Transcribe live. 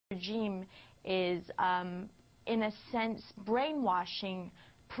regime is, in a sense, brainwashing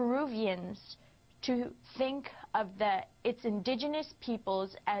Peruvians to think of its indigenous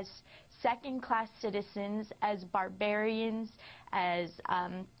peoples as second-class citizens, as barbarians, as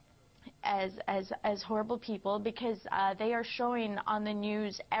horrible people, because they are showing on the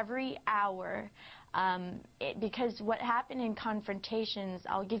news every hour. Because what happened in confrontations,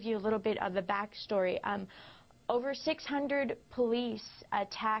 I'll give you a little bit of the backstory. Over 600 police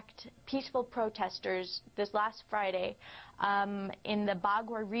attacked peaceful protesters this last Friday in the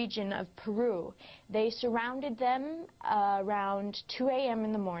Bagua region of Peru. They surrounded them around 2 a.m.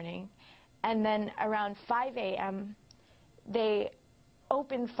 in the morning, and then around 5 a.m. they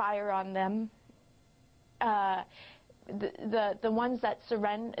opened fire on them. The ones that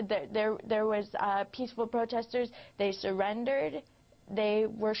surrendered, there was peaceful protesters. They surrendered. They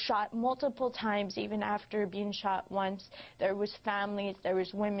were shot multiple times, even after being shot once. There was families, there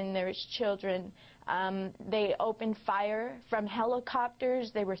was women, there was children. They opened fire from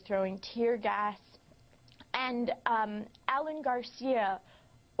helicopters. They were throwing tear gas. And Alan Garcia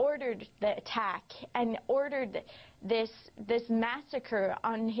ordered the attack and ordered this massacre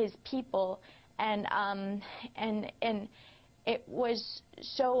on his people. And it was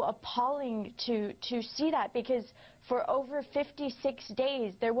so appalling to see that, because for over 56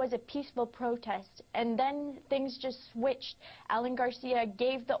 days there was a peaceful protest, and then things just switched. Alan Garcia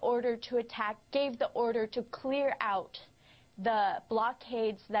gave the order to attack, gave the order to clear out the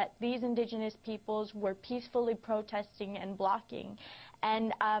blockades that these indigenous peoples were peacefully protesting and blocking,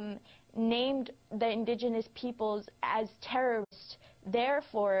 and named the indigenous peoples as terrorists,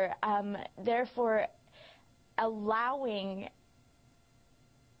 therefore allowing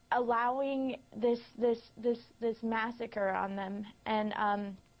this massacre on them.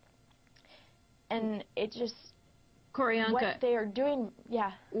 And it just, Q'Orianka, what they are doing.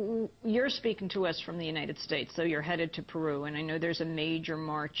 Yeah. You're speaking to us from the United States, so you're headed to Peru, and I know there's a major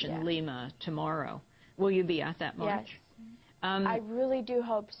march in Lima tomorrow. Will you be at that march? Yes. I really do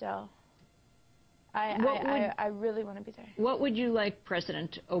hope so. I really want to be there. What would you like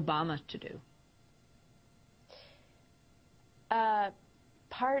President Obama to do?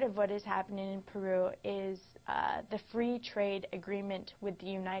 Part of what is happening in Peru is the free trade agreement with the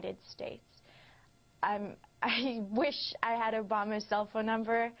United States. I wish I had Obama's cell phone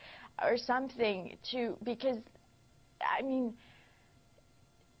number or something because, I mean,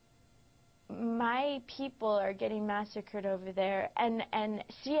 my people are getting massacred over there, and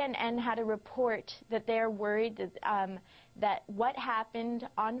CNN had a report that they're worried that that what happened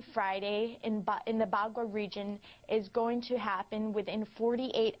on Friday in the Bagua region is going to happen within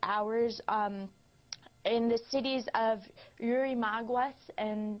 48 hours in the cities of Yurimaguas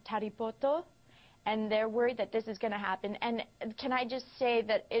and Taripoto, and they're worried that this is going to happen. And can I just say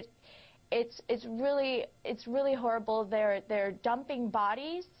that it's really horrible. They're dumping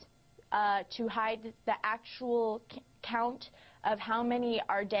bodies to hide the actual count of how many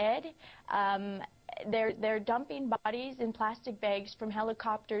are dead. They're dumping bodies in plastic bags from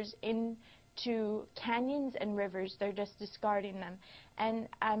helicopters into canyons and rivers. They're just discarding them. And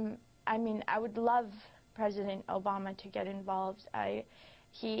I mean, I would love President Obama to get involved.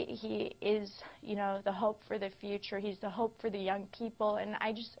 He is, you know, the hope for the future. He's the hope for the young people, and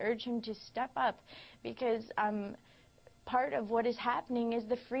I just urge him to step up, because part of what is happening is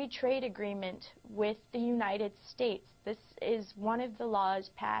the free trade agreement with the United States. This is one of the laws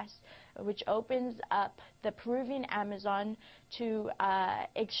passed which opens up the Peruvian Amazon to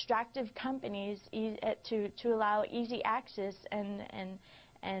extractive companies to allow easy access. And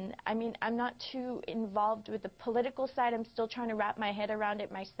I mean, I'm not too involved with the political side. I'm still trying to wrap my head around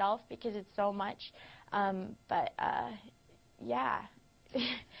it myself because it's so much. Yeah.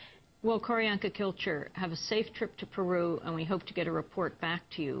 Well, Q'Orianka Kilcher, have a safe trip to Peru, and we hope to get a report back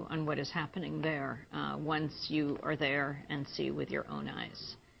to you on what is happening there once you are there and see with your own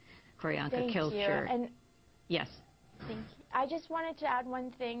eyes. Q'Orianka Kilcher. Thank you. And yes. Thank you. I just wanted to add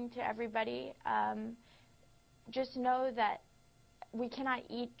one thing to everybody. Just know that we cannot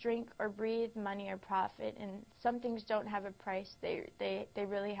eat, drink, or breathe money or profit, and some things don't have a price. They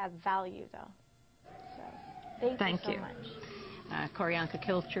really have value, though. So thank you so much. Q'Orianka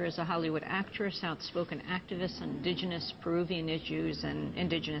Kilcher is a Hollywood actress, outspoken activist on indigenous Peruvian issues and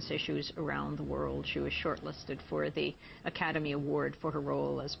indigenous issues around the world. She was shortlisted for the Academy Award for her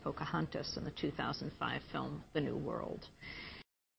role as Pocahontas in the 2005 film The New World.